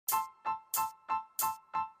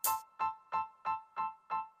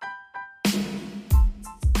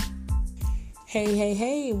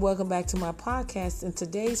Hey, welcome back to my podcast. In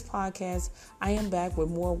today's podcast, I am back with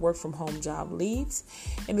more work from home job leads.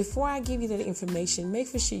 And before I give you that information, make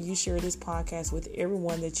sure you share this podcast with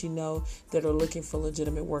everyone that you know that are looking for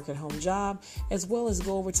legitimate work at home job, as well as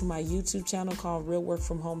go over to my YouTube channel called Real Work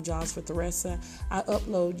from Home Jobs with Theresa. I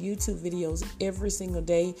upload YouTube videos every single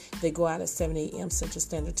day. They go out at 7 a.m. Central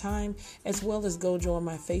Standard Time, as well as go join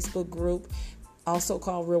my Facebook group, also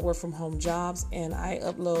called Real Work from Home Jobs, and I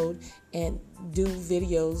upload and do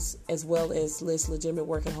videos as well as list legitimate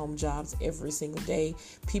work at home jobs every single day.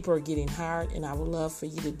 People are getting hired, and I would love for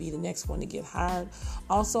you to be the next one to get hired.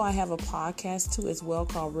 Also, I have a podcast too as well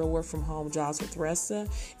called Real Work from Home Jobs with Theresa.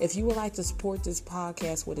 If you would like to support this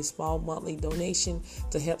podcast with a small monthly donation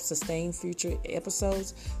to help sustain future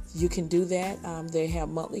episodes, you can do that. They have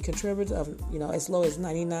monthly contributors of as low as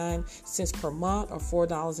 99 cents per month, or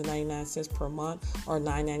 $4.99 per month, or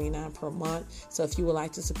 $9.99 per month. So if you would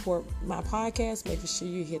like to support my podcast, make sure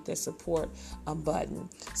you hit that support button.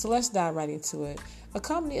 So let's dive right into it. A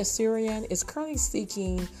company, Assyrian, is currently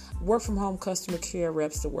seeking work from home customer care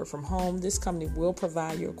reps to work from home. This company will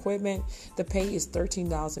provide your equipment. The pay is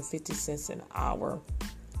 $13.50 an hour.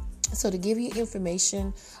 So to give you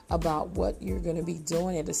information about what you're going to be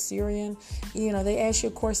doing at Assyrian, they ask you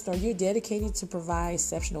a question: are you dedicated to provide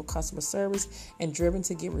exceptional customer service and driven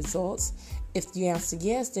to get results? If you answer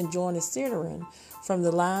yes, then join Assyrian from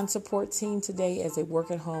the line support team today as a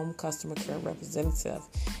work-at-home customer care representative.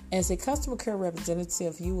 As a customer care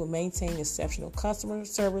representative, you will maintain exceptional customer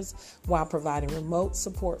service while providing remote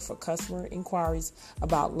support for customer inquiries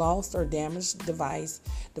about lost or damaged device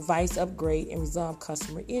upgrade, and resolve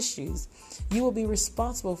customer issues. You will be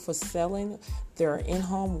responsible for selling their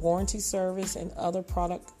in-home warranty service and other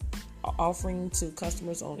product offering to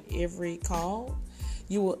customers on every call.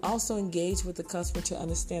 You will also engage with the customer to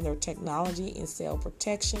understand their technology and sell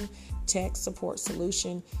protection, tech support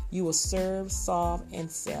solution. You will serve, solve,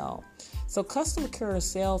 and sell. So customer care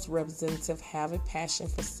sales representatives have a passion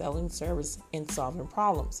for selling service and solving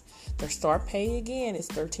problems. Their start pay, again, is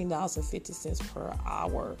 $13.50 per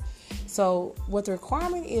hour. So what the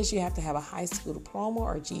requirement is, you have to have a high school diploma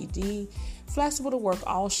or GED, flexible to work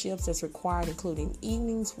all shifts as required, including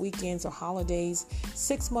evenings, weekends, or holidays,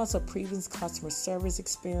 6 months of previous customer service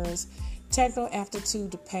experience, technical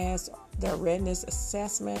aptitude to pass their readiness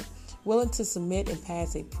assessment, willing to submit and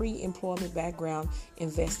pass a pre-employment background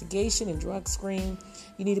investigation and drug screen.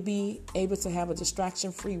 You need to be able to have a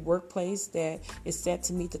distraction-free workplace that is set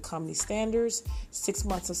to meet the company standards. 6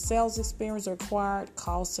 months of sales experience are required.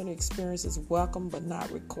 Call center experience is welcome but not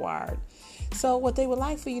required. So what they would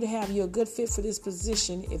like for you to have, you're a good fit for this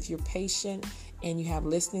position if you're patient and you have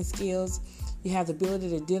listening skills. You have the ability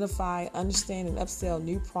to identify, understand, and upsell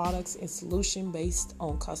new products and solutions based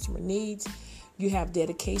on customer needs. You have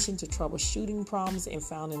dedication to troubleshooting problems and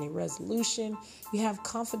finding a resolution. You have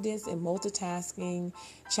confidence in multitasking,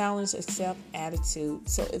 challenge, accept attitude.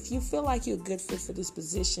 So if you feel like you're a good fit for this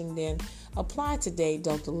position, then apply today.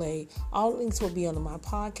 Don't delay. All links will be on my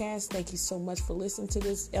podcast. Thank you so much for listening to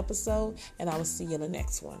this episode, and I will see you in the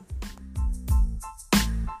next one.